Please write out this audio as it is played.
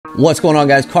What's going on,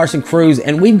 guys? Carson Cruz,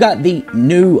 and we've got the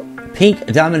new Pink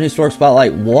Diamond Historic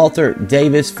Spotlight Walter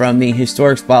Davis from the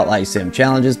Historic Spotlight Sim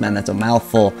Challenges. Man, that's a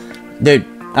mouthful. Dude,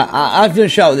 I've done a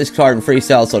shot with this card in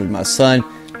freestyle, so did my son.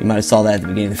 You might have saw that at the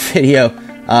beginning of the video.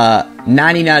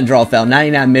 99 draw foul,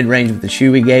 99 mid-range with the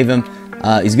shoe we gave him.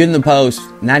 He's good in the post,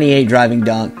 98 driving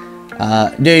dunk.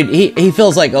 Dude, he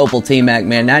feels like Opal tmac,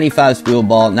 man. 95 speed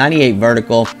ball, 98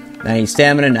 vertical, 90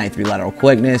 stamina, 93 lateral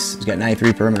quickness. He's got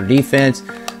 93 perimeter defense.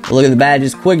 But look at the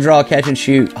badges: quick draw, catch and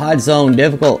shoot, hot zone,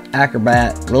 difficult,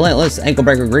 acrobat, relentless, ankle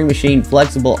breaker, green machine,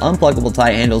 flexible, unpluckable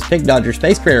tight handles, pick dodger,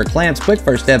 space creator, clamps, quick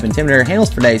first step, intimidator,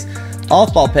 handles for days,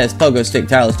 off-ball pest, pogo stick,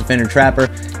 tireless defender, trapper,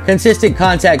 consistent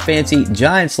contact, fancy,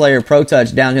 giant slayer, pro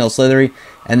touch, downhill, slithery,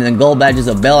 and then gold badges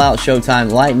of bailout,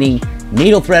 showtime, lightning,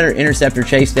 needle threader, interceptor,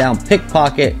 chase down,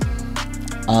 pickpocket,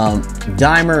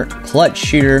 dimer, clutch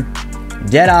shooter,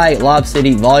 deadeye, lob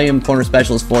city, volume, corner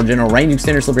specialist, floor general, range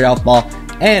extender, slippery off ball,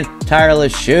 and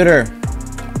tireless shooter.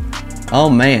 Oh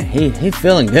man, he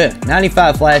feeling good.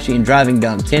 95 flashy and driving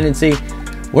dunk tendency.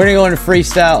 We're gonna go into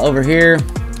freestyle over here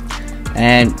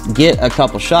and get a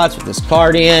couple shots with this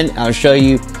card in. I'll show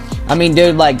you. I mean,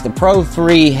 dude, like the Pro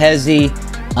 3 Hezi,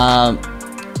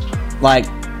 like,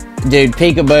 dude,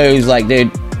 peekaboos, like,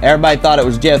 dude, everybody thought it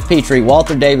was Jeff Petrie.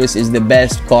 Walter Davis is the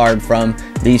best card from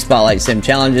these Spotlight Sim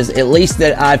Challenges, at least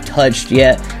that I've touched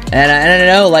yet. And I don't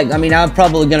know, like, I mean, I'm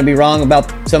probably going to be wrong about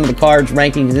some of the cards,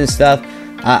 rankings, and stuff.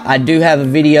 I do have a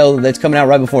video that's coming out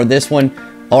right before this one,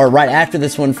 or right after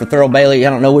this one for Thurl Bailey. I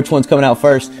don't know which one's coming out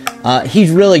first.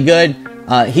 He's really good.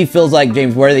 He feels like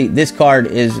James Worthy. This card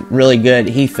is really good.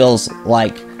 He feels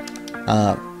like,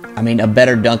 I mean, a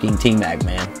better dunking T-Mac,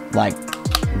 man. Like,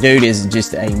 dude is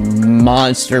just a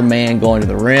monster, man, going to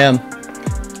the rim.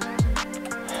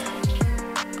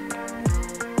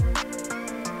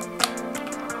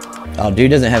 Oh,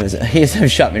 dude doesn't have his, he doesn't have a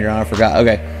shot meter on, I forgot.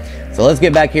 Okay, so let's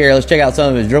get back here. Let's check out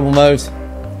some of his dribble modes.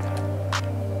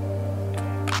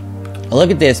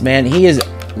 Look at this, man. He is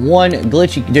one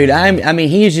glitchy, dude. I mean,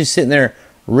 he is just sitting there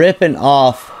ripping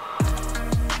off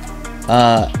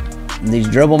these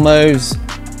dribble moves.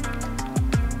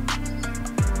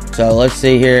 So let's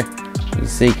see here. You can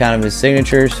see kind of his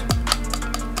signatures.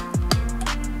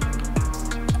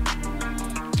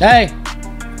 Hey,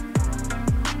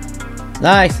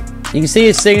 nice. You can see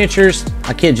his signatures.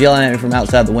 My kid's yelling at me from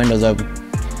outside, the window's open.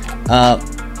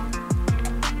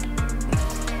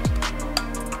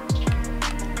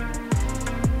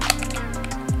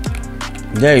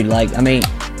 Dude, like, I mean,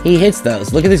 he hits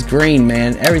those. Look at this green,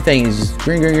 man. Everything is just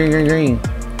green, green, green, green, green.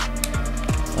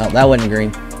 Oh, that wasn't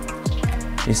green.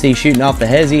 You see shooting off the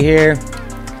Hezi here.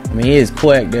 I mean, he is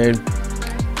quick, dude.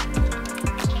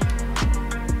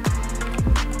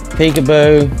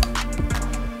 Peekaboo.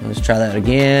 Let's try that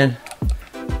again.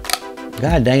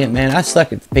 God dang it, man. I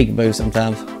suck at the peekaboo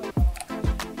sometimes.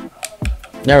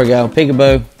 There we go.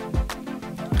 Peekaboo.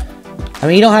 I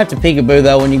mean, you don't have to peekaboo,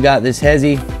 though, when you got this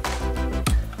Hezi.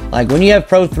 Like, when you have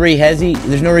Pro 3 Hezi,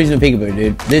 there's no reason to peekaboo,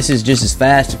 dude. This is just as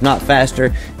fast, if not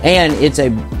faster. And it's a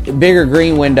bigger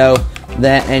green window.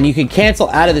 And you can cancel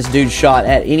out of this dude's shot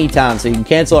at any time. So you can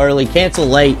cancel early, cancel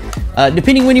late,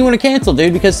 depending when you want to cancel,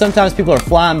 dude. Because sometimes people are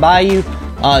flying by you,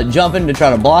 jumping to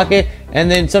try to block it. And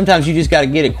then sometimes you just got to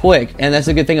get it quick. And that's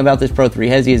the good thing about this Pro 3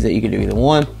 Hezi, is that you can do either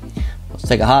one. Let's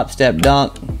take a hop, step,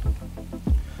 dunk.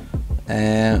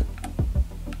 And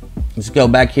let's go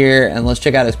back here and let's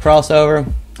check out his crossover.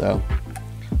 So,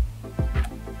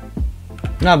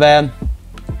 not bad.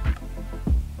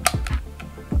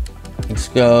 Let's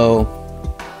go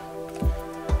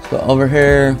over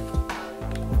here.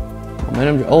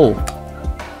 Momentum. Oh.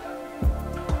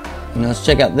 And let's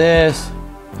check out this.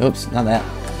 Oops, not that.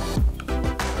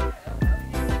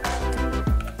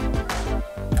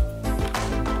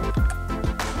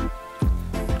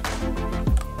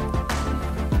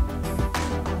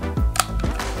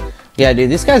 Yeah,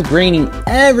 dude, this guy's greening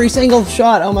every single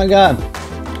shot. Oh my god.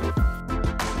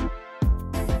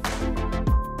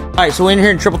 Alright, so we're in here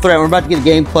in Triple Threat. We're about to get a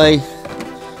gameplay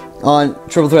on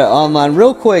Triple Threat Online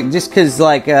real quick, just because,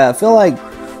 like, I feel like,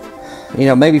 you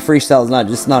know, maybe freestyle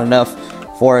is not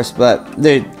enough for us. But,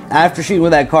 dude, after shooting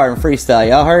with that card in freestyle,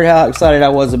 y'all heard how excited I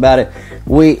was about it.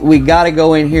 We got to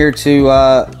go in here to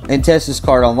and test this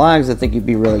card online, because I think it'd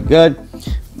be really good.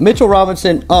 Mitchell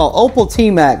Robinson. Oh, Opal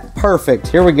tmac. Perfect.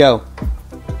 Here we go.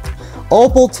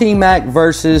 Opal tmac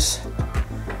versus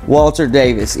Walter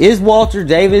Davis. Is Walter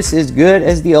Davis as good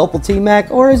as the Opal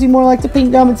tmac, or is he more like the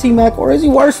Pink Diamond tmac, or is he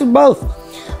worse than both?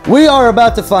 We are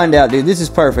about to find out, dude. This is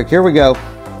perfect. Here we go.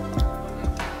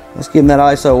 Let's give him that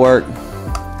ISO work.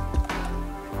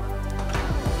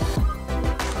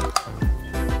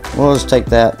 We'll just take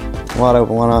that. Wide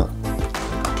open, why not?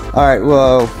 Alright,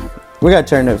 well, we gotta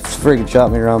turn that freaking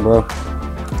shot meter on, bro.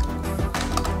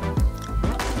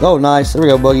 Oh, nice. There we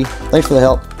go, Boogie. Thanks for the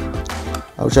help.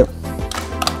 Oh, shit.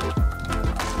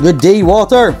 Good D,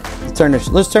 Walter.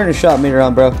 Let's turn the shot meter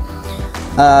on, bro.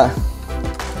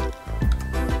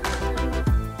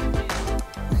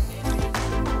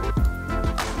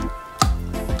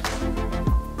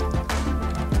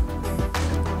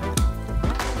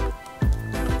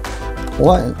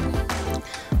 What?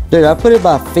 Dude, I put it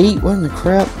by feet. What in the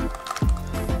crap?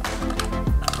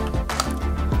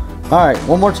 Alright,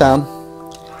 one more time.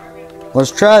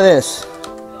 Let's try this.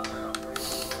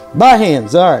 By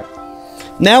hands, alright.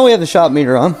 Now we have the shot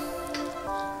meter on.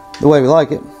 The way we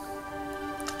like it.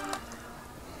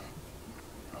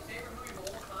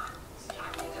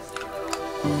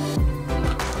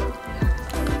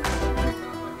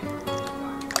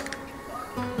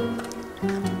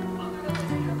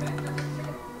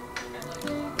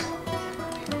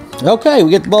 Okay, we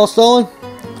get the ball stolen.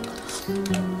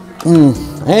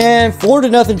 And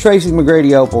 4-0 Tracy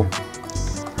Mcgrady Opal.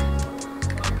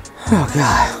 Oh,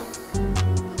 God.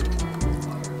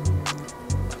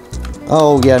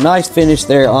 Oh, yeah, nice finish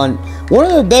there on one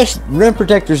of the best rim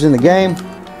protectors in the game.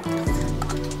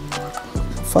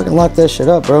 Fucking lock that shit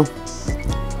up, bro.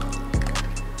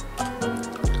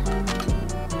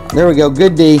 There we go.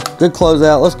 Good D. Good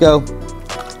closeout. Let's go.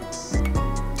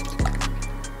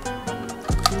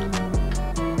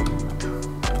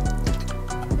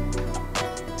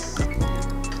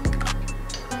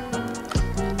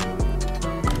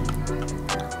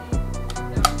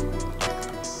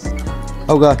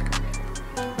 Oh, God.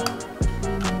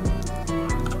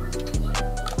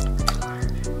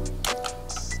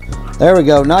 There we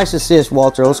go. Nice assist,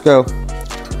 Walter. Let's go.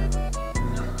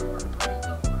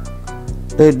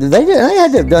 Dude, they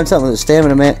had to have done something with the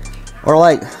stamina, man. Or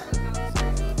like,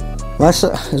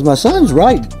 is my son's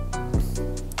right?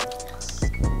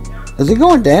 Is it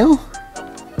going down?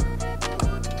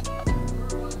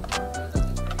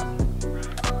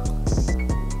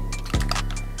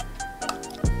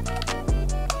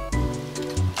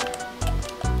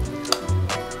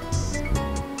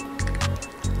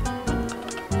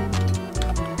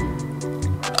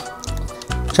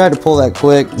 Tried to pull that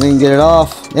quick, didn't get it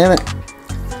off. Damn it.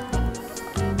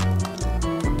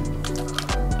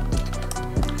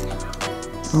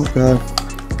 Oh, God.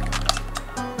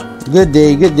 Good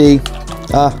D, good D.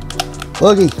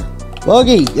 Boogie.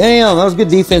 Boogie. Damn, that was good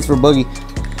defense for Boogie.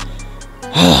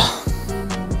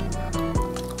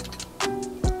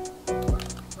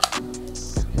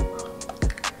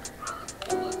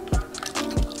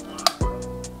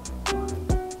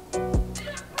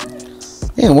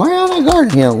 Damn, why are y'all not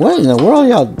guarding him? What in the world,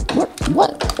 y'all?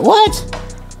 What?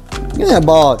 Get that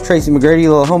ball, Tracy Mcgrady,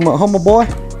 little homo boy.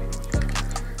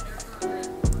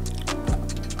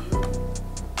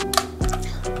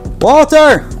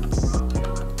 Walter!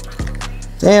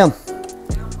 Damn.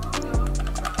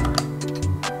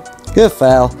 Good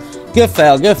foul. Good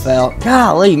foul, good foul.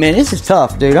 Golly, man, this is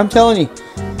tough, dude. I'm telling you.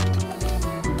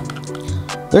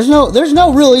 There's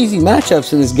no real easy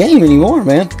matchups in this game anymore,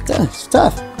 man. It's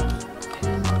tough.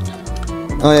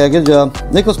 Oh, yeah, good job.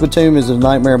 Nicholas Batum is a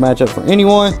nightmare matchup for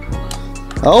anyone.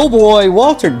 Oh, boy.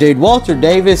 Walter, dude. Walter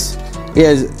Davis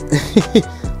is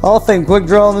Hall of Fame quick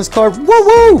draw on this card.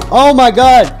 Woo-woo! Oh, my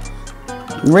God.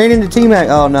 Ran into tmac.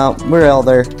 Oh, no. We're all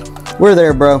there. We're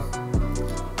there, bro.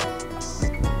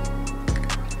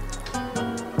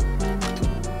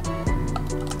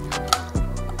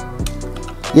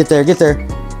 Get there. Get there.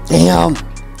 Damn.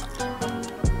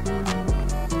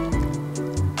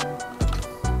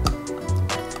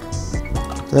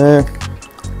 There.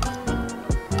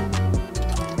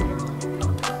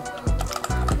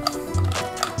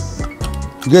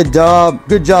 Good job.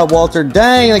 Good job, Walter.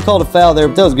 Dang, they called a foul there,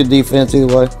 but that was good defense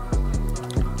either way.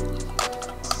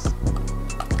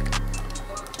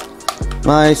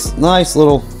 Nice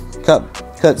little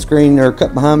cut screen or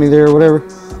cut behind me there or whatever.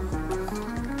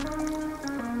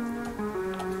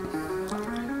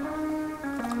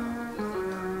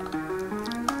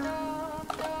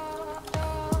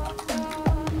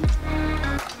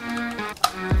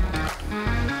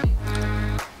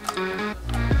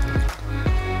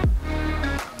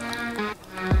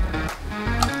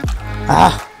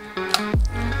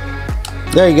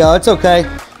 There you go. It's okay.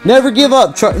 Never give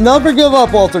up. Never give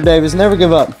up, Walter Davis. Never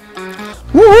give up.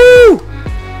 Woohoo!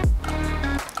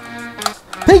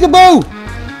 Peekaboo!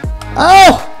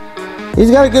 Oh! He's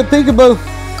got a good peekaboo.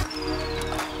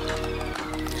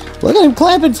 Look at him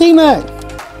clapping tmac.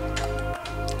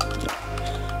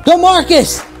 Go,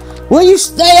 Marcus! Will you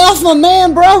stay off my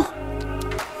man, bro?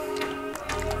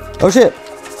 Oh, shit.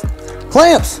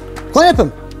 Clamps! Clamp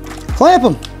him! Clamp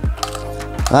him!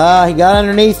 Ah, he got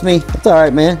underneath me. It's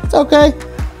alright, man. It's okay.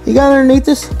 He got underneath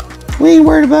us. We ain't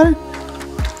worried about it.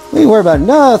 We ain't worried about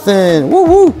nothing. Woo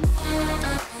woo!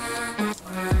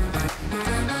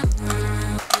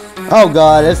 Oh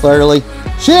god, it's early.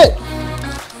 Shit!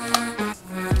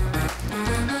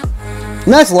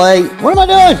 And that's late. What am I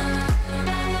doing?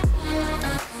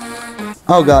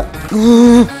 Oh god.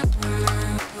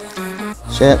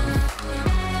 Shit.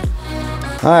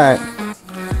 Alright.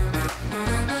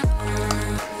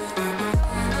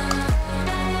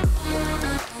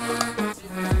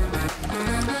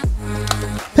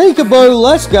 Peekaboo,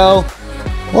 let's go.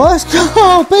 Let's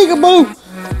go. Peekaboo.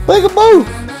 Peekaboo.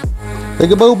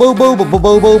 Peekaboo, boo, boo, boo, boo,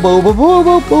 boo, boo, boo, boo,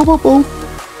 boo, boo, boo, boo.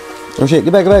 Oh shit,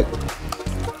 get back, get back.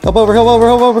 Help over, help over,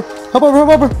 help over. Help over, help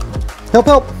over. Help,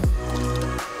 help.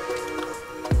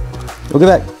 We'll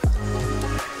get back.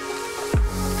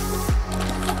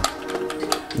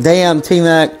 Damn,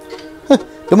 tmac.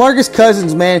 DeMarcus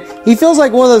Cousins, man. He feels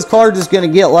like one of those cards is going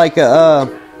to get like a,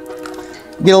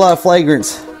 get a lot of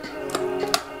flagrants.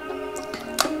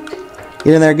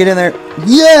 Get in there, get in there.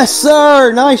 Yes,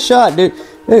 sir. Nice shot, dude.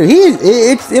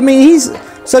 Dude, I mean, he's,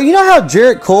 so you know how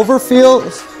Jared Culver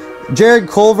feels? Jared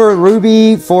Culver,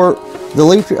 Ruby for the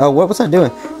leap year. Oh, what was I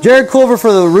doing? Jared Culver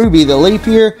for the Ruby, the leap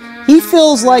year. He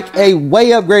feels like a way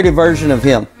upgraded version of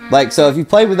him. Like, so if you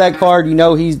played with that card, you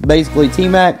know he's basically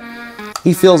tmac.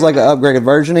 He feels like an upgraded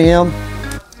version of him.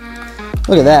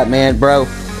 Look at that, man, bro.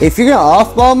 If you're going to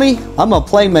off-ball me, I'm going to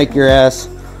play make your ass.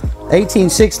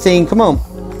 18-16, come on.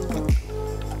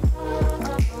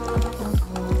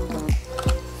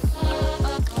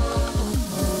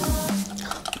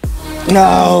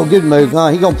 No, good move. No,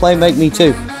 he gonna play make me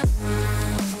too.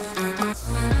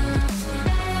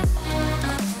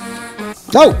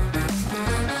 No.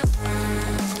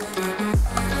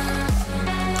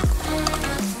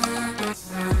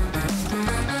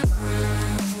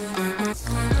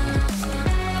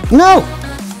 No.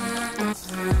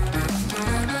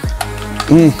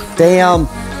 Damn.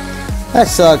 That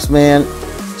sucks, man.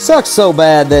 Sucks so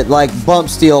bad that like bump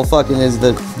steal fucking is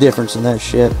the difference in that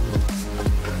shit.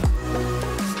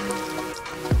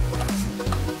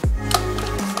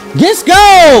 Let's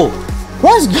go!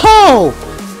 Let's go!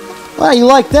 Wow, you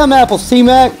like them apples,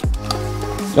 tmac?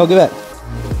 Go get back.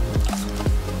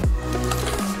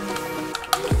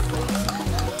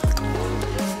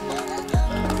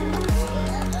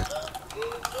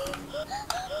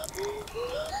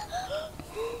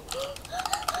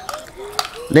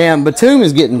 Damn, Batum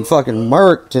is getting fucking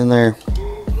murked in there.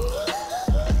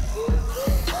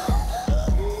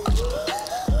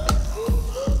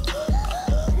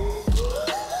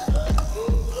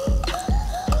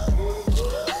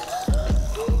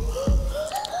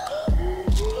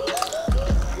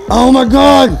 Oh my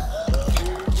god!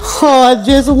 Oh, I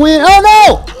just went. Oh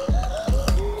no!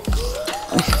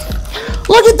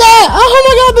 Look at that! Oh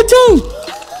my god, Batum!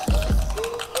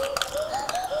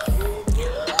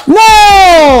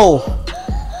 No!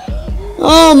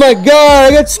 Oh my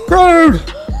god, I got screwed!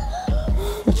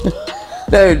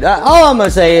 Dude, all I'm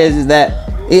gonna say is that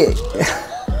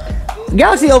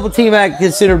Galaxy Opal tmac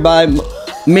considered by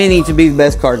many to be the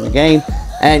best card in the game.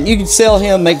 And you can sell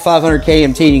him, make 500 KMT,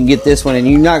 and you can get this one, and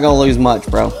you're not going to lose much,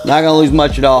 bro. Not going to lose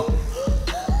much at all.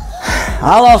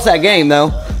 I lost that game,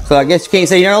 though. So I guess you can't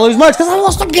say you're going to lose much, because I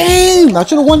lost the game. I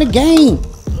should have won the game.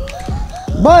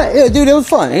 But, dude, it was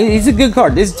fun. He's a good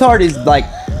card. This card is, like,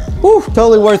 whew,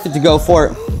 totally worth it to go for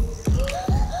it.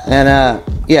 And,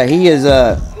 yeah, he is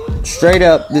straight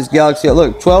up this Galaxy.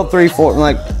 Look, 12, 3, 4,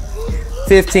 like,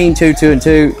 15, 2, 2, and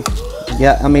 2.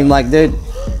 Yeah, I mean, like, dude.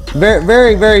 Very,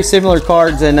 very, very similar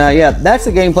cards, and yeah, that's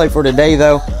the gameplay for today,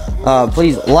 though.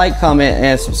 Please like, comment,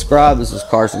 and subscribe. This is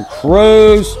Carson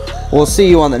Cruz. We'll see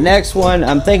you on the next one.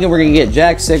 I'm thinking we're gonna get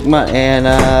Jack Sigma and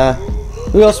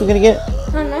who else are we gonna get?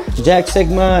 I don't know. Jack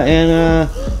Sigma and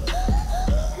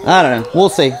I don't know. We'll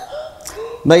see.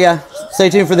 But yeah, stay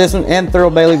tuned for this one and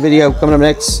Thurl Bailey video coming up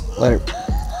next. Later.